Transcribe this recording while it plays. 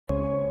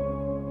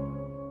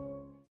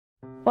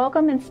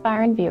Welcome,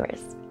 inspiring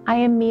viewers. I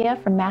am Mia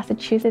from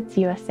Massachusetts,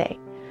 USA.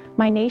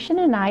 My nation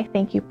and I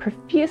thank you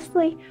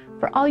profusely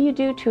for all you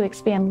do to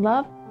expand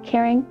love,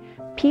 caring,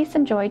 peace,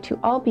 and joy to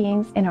all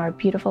beings in our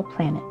beautiful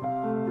planet.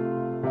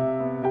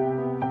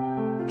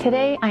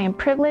 Today, I am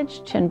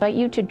privileged to invite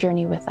you to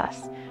journey with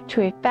us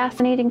to a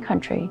fascinating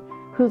country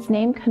whose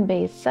name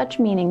conveys such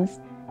meanings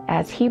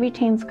as He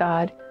retains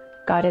God,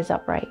 God is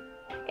upright.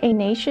 A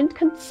nation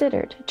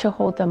considered to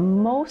hold the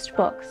most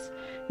books,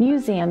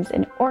 museums,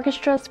 and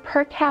orchestras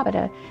per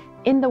capita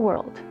in the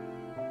world.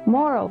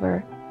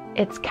 Moreover,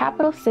 its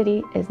capital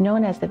city is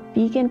known as the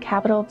vegan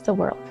capital of the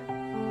world.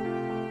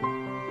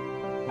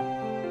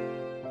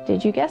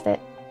 Did you guess it?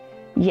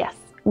 Yes,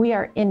 we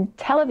are in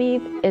Tel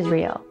Aviv,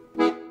 Israel.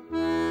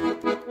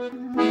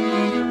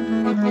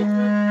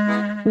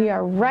 We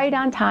are right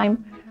on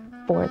time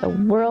for the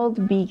World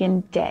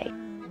Vegan Day,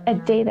 a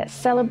day that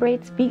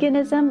celebrates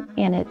veganism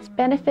and its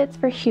benefits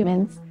for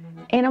humans,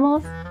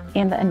 animals,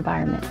 and the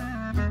environment.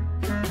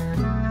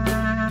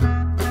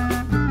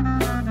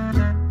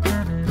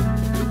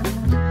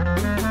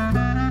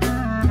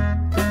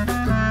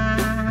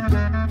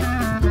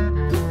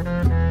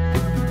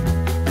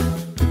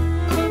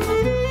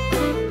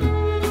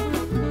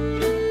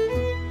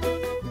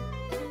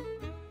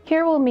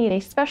 Here we'll meet a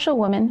special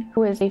woman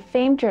who is a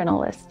famed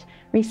journalist,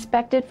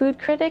 respected food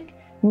critic,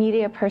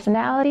 media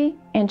personality,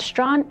 and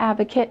strong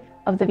advocate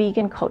of the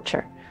vegan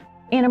culture,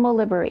 animal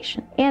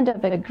liberation, and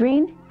of a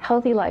green,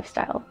 healthy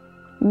lifestyle,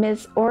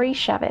 Ms. Ori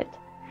Shavit.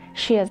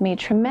 She has made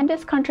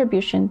tremendous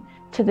contribution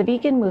to the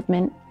vegan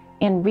movement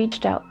and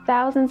reached out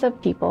thousands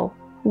of people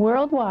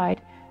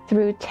worldwide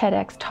through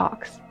TEDx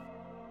talks.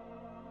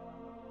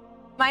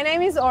 My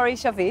name is Ori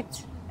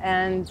Shavit,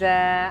 and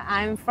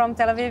I'm from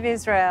Tel Aviv,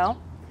 Israel.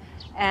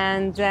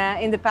 And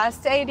in the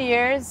past 8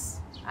 years,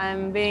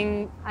 I've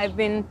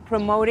been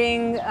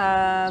promoting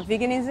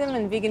veganism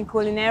and vegan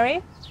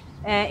culinary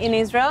in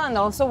Israel and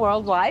also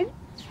worldwide.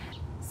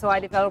 So I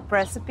develop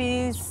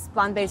recipes,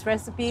 plant-based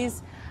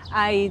recipes.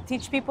 I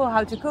teach people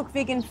how to cook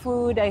vegan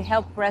food. I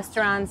help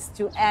restaurants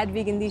to add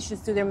vegan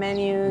dishes to their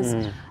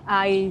menus.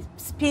 I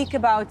speak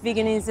about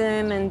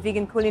veganism and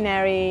vegan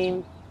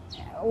culinary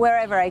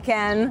wherever I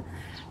can.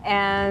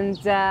 And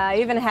I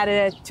even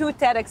had 2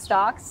 TEDx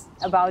talks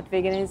about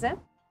veganism.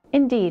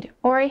 Indeed,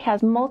 Ori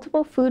has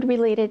multiple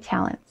food-related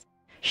talents.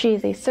 She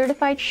is a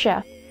certified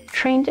chef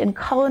trained in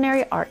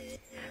culinary arts.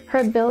 Her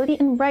ability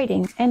in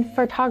writing and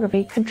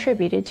photography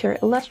contributed to her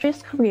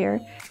illustrious career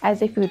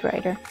as a food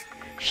writer.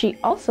 She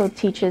also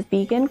teaches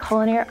vegan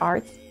culinary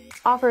arts,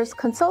 offers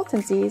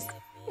consultancies,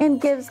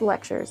 and gives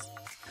lectures.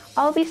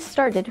 All these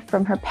started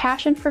from her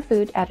passion for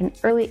food at an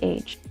early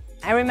age.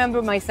 I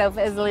remember myself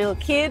as a little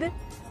kid,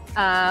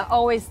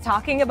 always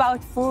talking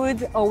about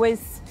food,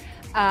 always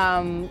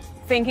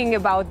thinking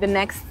about the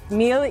next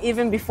meal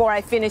even before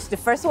I finished the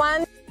first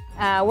one.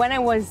 When I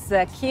was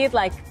a kid,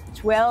 like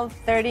 12,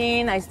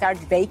 13, I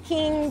started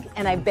baking,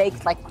 and I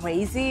baked like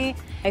crazy.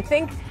 I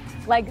think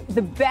like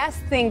the best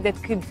thing that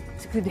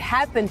could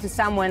happen to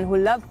someone who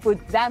loves food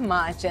that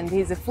much and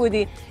he's a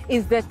foodie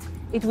is that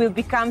it will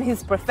become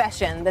his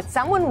profession, that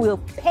someone will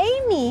pay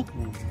me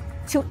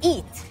to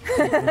eat.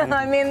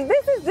 I mean,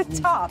 this is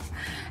the top.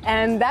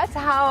 And that's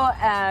how,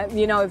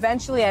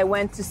 eventually I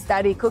went to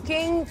study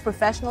cooking,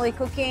 professionally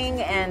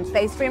cooking and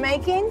pastry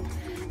making.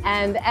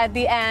 And at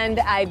the end,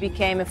 I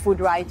became a food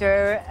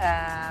writer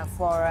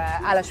for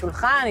Al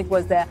Shulchan. It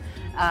was the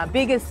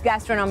biggest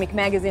gastronomic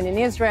magazine in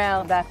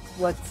Israel. That's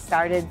what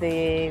started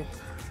the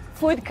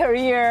food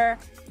career.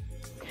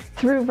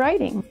 Through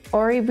writing,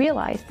 Ori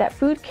realized that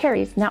food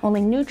carries not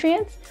only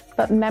nutrients,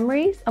 but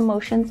memories,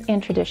 emotions,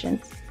 and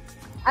traditions.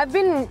 I've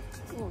been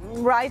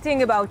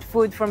writing about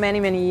food for many,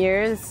 many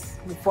years,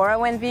 before I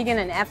went vegan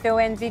and after I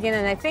went vegan,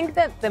 and I think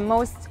that the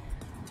most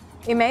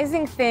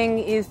amazing thing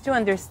is to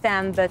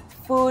understand that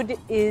food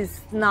is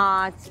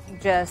not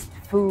just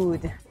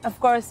food. Of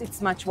course,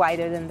 it's much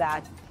wider than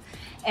that.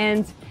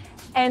 And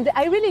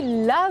I really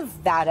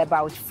love that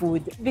about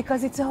food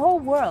because it's a whole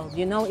world,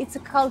 it's a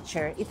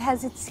culture, it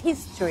has its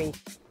history.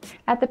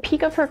 At the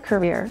peak of her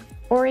career,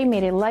 Ori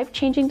made a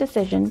life-changing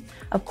decision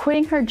of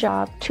quitting her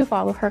job to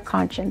follow her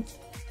conscience.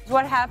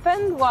 What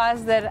happened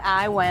was that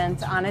I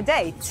went on a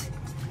date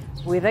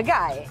with a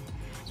guy.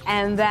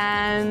 And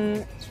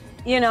then,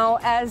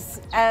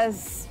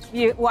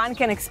 one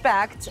can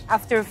expect,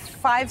 after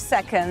 5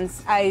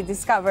 seconds, I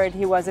discovered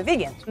he was a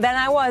vegan. Then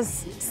I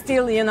was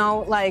still,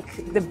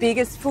 like the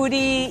biggest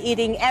foodie,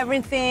 eating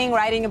everything,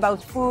 writing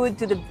about food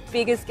to the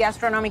biggest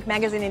gastronomic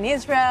magazine in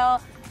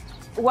Israel.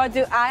 What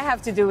do I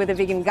have to do with a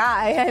vegan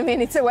guy? I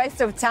mean, it's a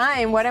waste of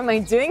time. What am I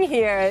doing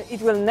here?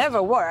 It will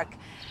never work.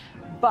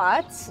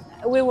 But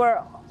we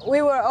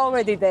were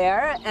already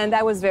there, and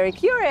I was very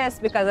curious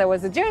because I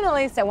was a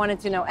journalist. I wanted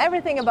to know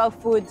everything about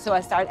food, so I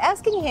started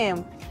asking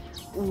him,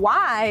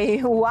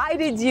 why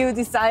did you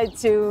decide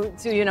to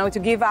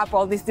give up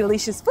all this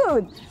delicious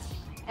food?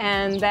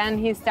 And then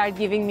he started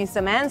giving me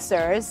some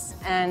answers,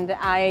 and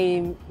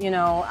I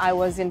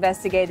was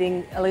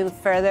investigating a little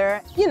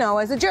further.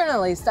 As a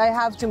journalist, I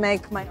have to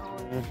make my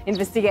own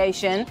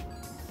investigation.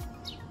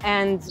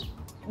 And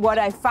what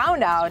I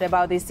found out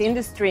about this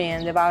industry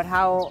and about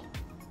how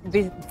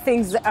the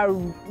things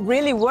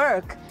really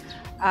work,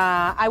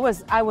 I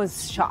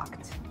was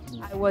shocked.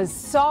 I was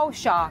so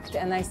shocked,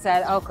 and I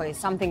said, okay,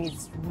 something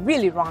is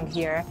really wrong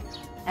here,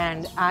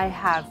 and I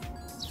have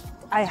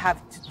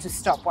to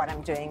stop what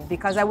I'm doing,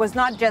 because I was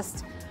not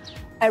just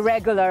a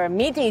regular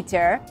meat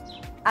eater.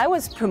 I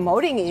was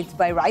promoting it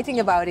by writing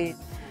about it.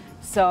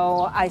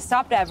 So I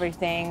stopped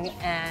everything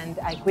and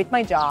I quit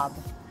my job,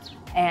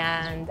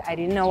 and I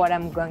didn't know what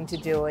I'm going to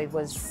do. It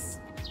was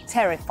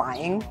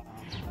terrifying.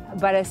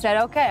 But I said,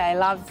 okay,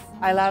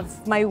 I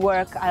love my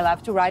work. I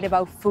love to write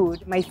about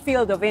food. My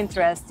field of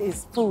interest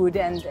is food,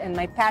 and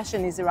my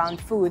passion is around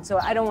food. So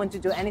I don't want to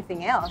do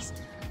anything else.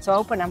 So I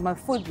opened up my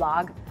food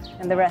blog,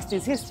 and the rest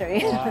is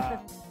history.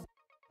 Wow.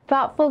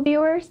 Thoughtful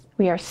viewers,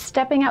 we are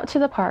stepping out to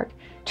the park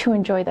to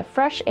enjoy the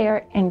fresh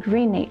air and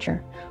green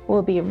nature.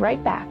 We'll be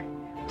right back.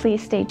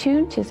 Please stay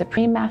tuned to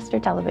Supreme Master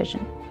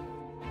Television.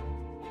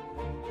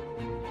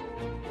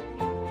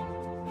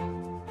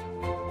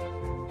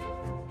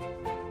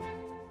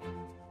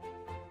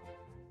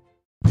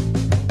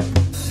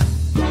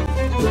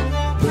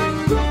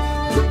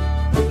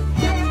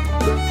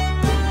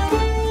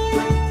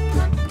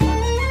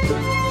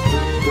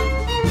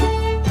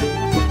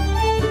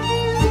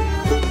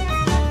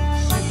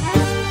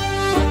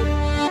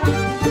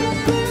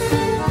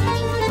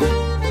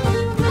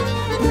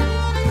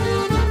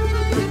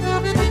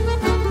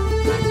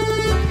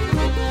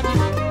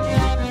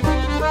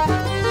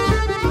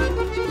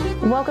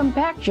 Welcome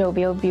back,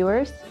 jovial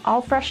viewers,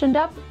 all freshened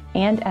up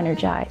and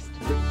energized.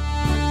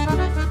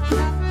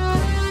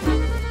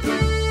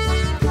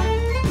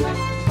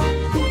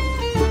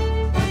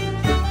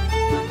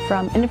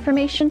 From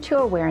information to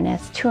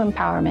awareness to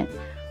empowerment,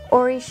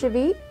 Ori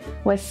Shavit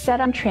was set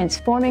on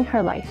transforming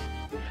her life.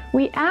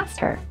 We asked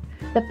her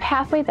the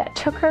pathway that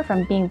took her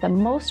from being the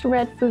most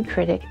read food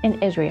critic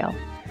in Israel,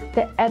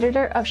 the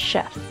editor of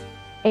Chefs,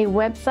 a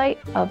website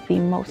of the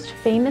most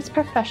famous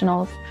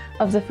professionals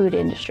of the food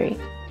industry,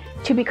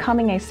 to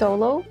becoming a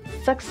solo,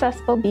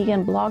 successful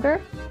vegan blogger,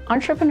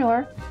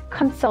 entrepreneur,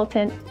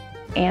 consultant,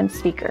 and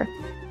speaker.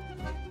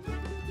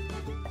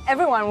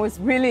 Everyone was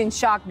really in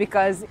shock,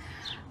 because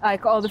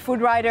like all the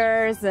food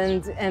writers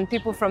and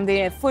people from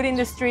the food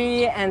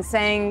industry and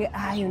saying,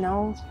 you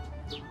know,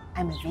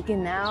 I'm a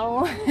vegan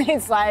now.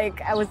 It's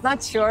like, I was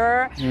not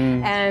sure.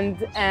 And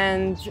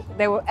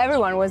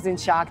everyone was in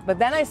shock. But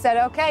then I said,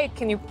 okay,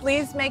 can you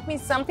please make me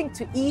something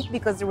to eat?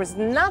 Because there was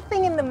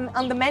nothing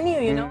on the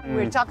menu, you know.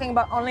 We're talking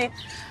about only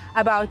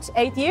about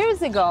 8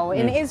 years ago.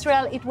 In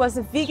Israel, it was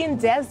a vegan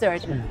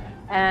desert.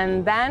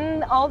 And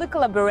then all the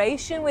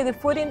collaboration with the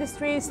food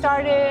industry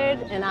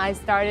started, and I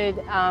started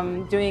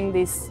doing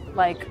this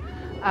like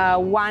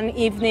one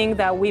evening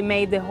that we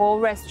made the whole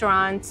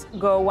restaurant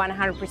go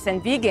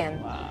 100%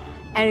 vegan. Wow.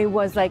 And it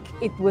was like,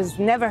 it was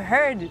never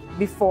heard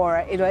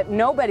before.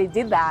 Nobody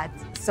did that.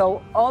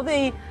 So all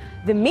the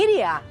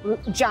media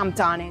jumped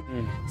on it.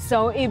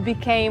 So it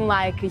became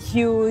like a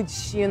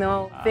huge, you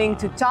know, thing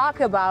to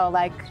talk about,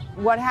 like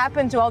what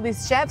happened to all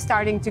these chefs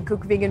starting to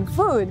cook vegan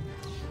food.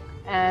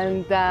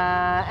 And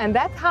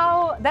that's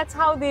how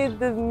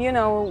the you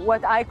know,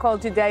 what I call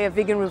today a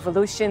vegan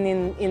revolution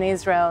in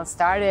Israel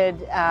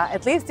started.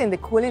 At least in the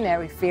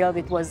culinary field,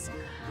 it was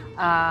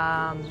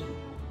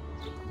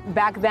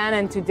back then,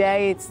 and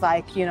today it's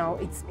like, you know,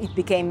 it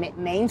became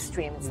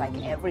mainstream. It's like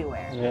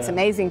everywhere. Yeah. It's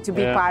amazing to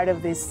be part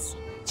of this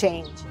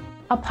change.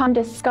 Upon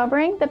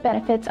discovering the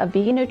benefits of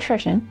vegan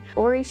nutrition,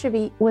 Ori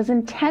Shavit was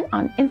intent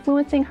on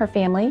influencing her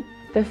family,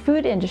 the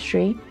food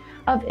industry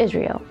of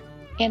Israel,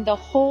 and the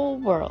whole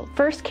world.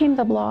 First came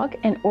the blog,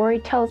 and Ori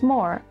tells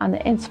more on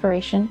the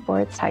inspiration for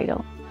its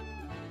title.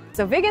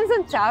 So Vegans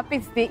on Top,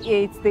 it's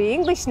the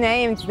English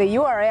name, it's the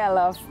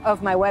URL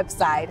of my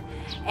website.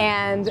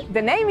 And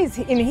the name is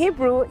in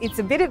Hebrew, it's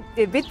a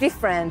bit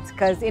different,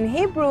 because in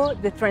Hebrew,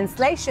 the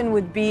translation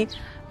would be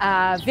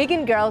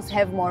vegan girls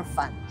have more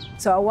fun.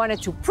 So I wanted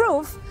to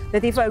prove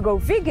that if I go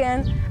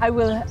vegan, I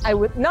will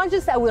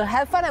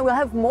have fun, I will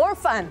have more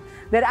fun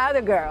than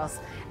other girls.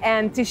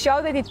 And to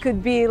show that it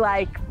could be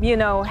like, you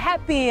know,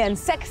 happy and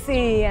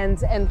sexy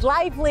and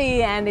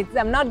lively, and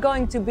I'm not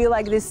going to be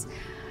like this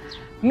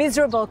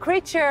miserable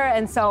creature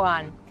and so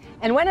on.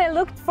 And when I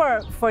looked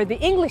for the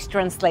English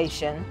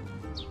translation,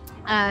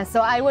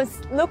 so I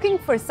was looking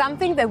for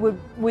something that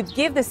would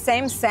give the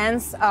same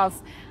sense of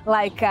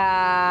like,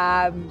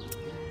 I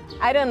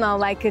don't know,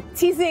 like a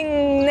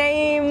teasing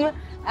name,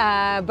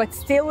 but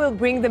still will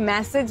bring the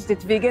message that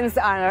vegans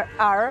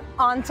are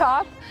on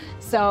top.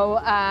 So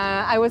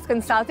I was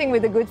consulting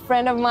with a good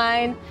friend of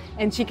mine,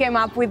 and she came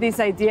up with this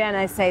idea, and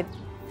I said,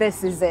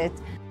 this is it.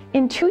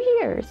 In 2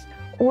 years,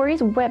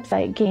 Ori's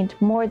website gained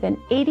more than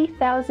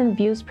 80,000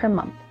 views per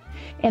month,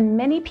 and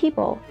many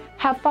people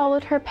have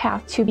followed her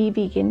path to be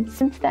vegan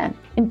since then.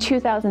 In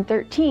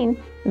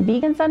 2013,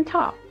 Vegans on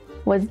Top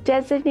was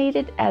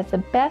designated as the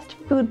best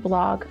food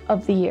blog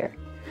of the year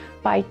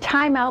by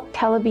Time Out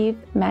Tel Aviv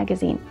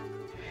magazine.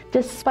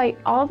 Despite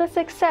all the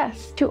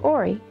success to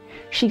Ori,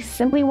 she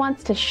simply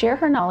wants to share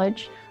her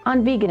knowledge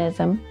on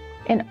veganism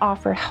and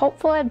offer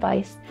helpful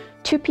advice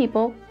to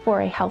people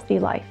for a healthy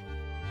life.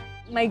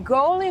 My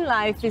goal in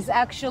life is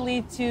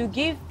actually to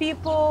give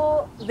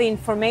people the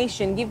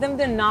information, give them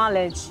the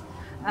knowledge,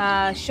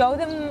 show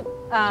them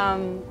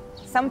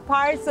some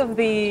parts of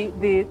the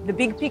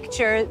big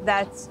picture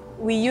that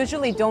we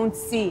usually don't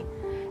see.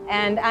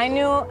 And I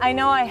know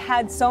I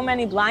had so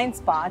many blind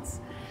spots,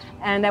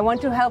 and I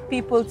want to help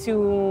people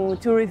to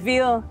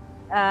reveal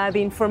the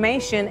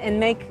information and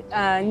make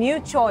a new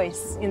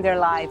choice in their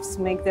lives,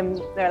 make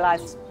their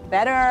lives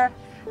better,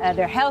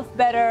 their health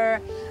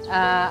better,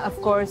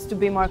 of course, to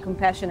be more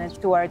compassionate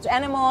towards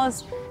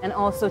animals and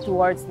also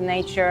towards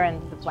nature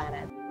and the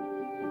planet.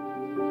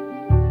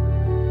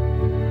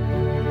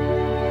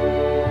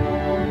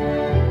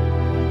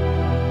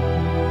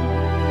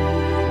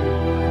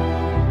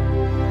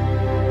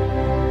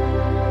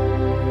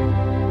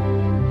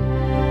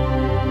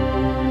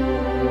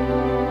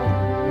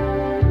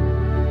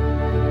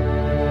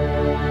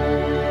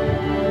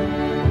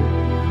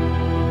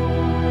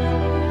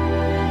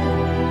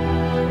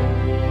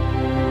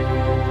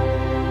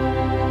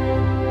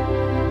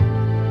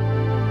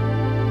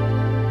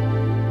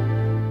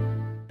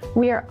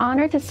 We are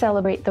honored to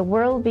celebrate the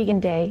World Vegan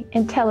Day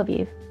in Tel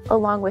Aviv,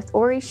 along with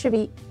Ori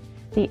Shavit,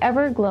 the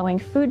ever-glowing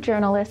food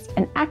journalist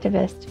and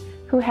activist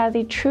who has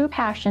a true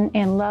passion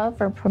and love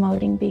for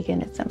promoting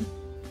veganism.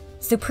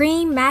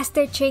 Supreme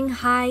Master Ching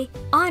Hai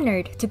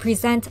honored to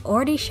present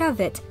Ori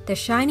Shavit the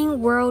Shining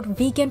World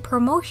Vegan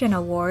Promotion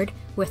Award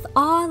with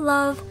all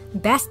love,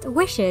 best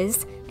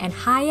wishes, and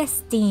high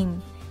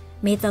esteem.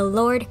 May the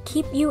Lord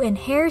keep you in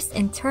His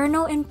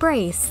eternal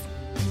embrace.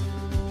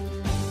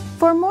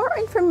 For more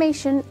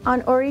information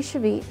on Ori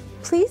Shavit,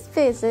 please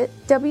visit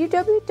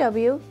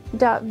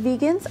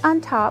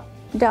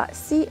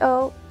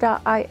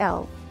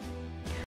www.vegansontop.co.il.